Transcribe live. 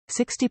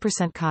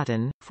60%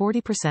 cotton,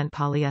 40%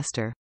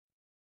 polyester.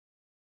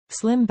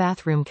 Slim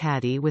bathroom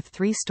caddy with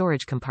 3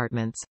 storage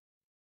compartments.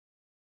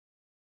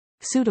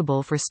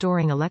 Suitable for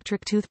storing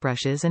electric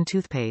toothbrushes and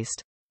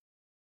toothpaste.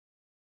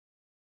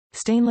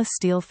 Stainless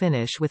steel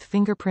finish with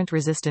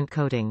fingerprint-resistant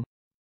coating.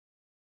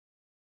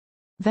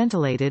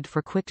 Ventilated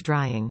for quick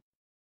drying.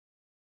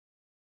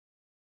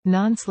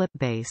 Non-slip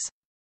base.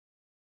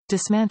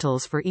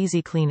 Dismantles for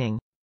easy cleaning.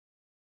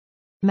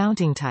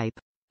 Mounting type.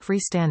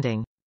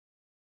 Freestanding.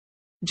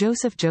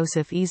 Joseph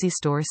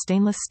EasyStore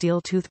stainless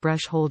steel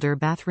toothbrush holder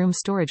bathroom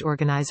storage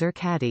organizer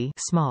Caddy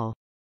small.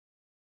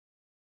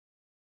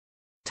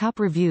 Top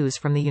reviews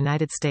from the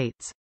United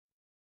States.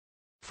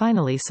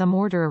 Finally, some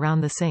order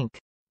around the sink.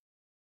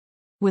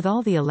 With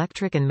all the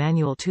electric and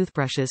manual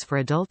toothbrushes for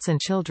adults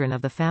and children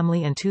of the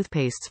family and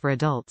toothpastes for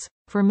adults,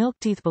 for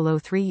milkteeth below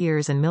 3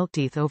 years and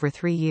milkteeth over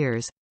 3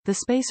 years, the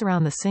space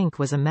around the sink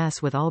was a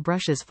mess with all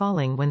brushes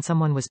falling when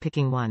someone was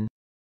picking one.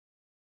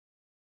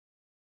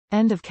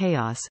 End of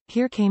chaos,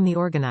 here came the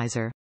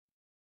organizer.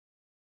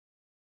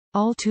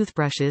 All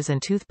toothbrushes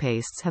and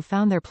toothpastes have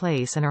found their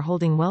place and are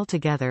holding well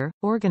together,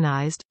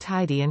 organized,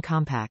 tidy and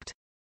compact.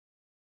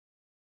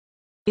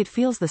 It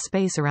feels the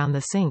space around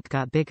the sink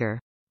got bigger.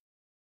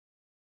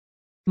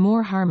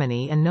 More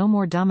harmony and no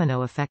more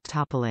domino effect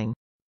toppling.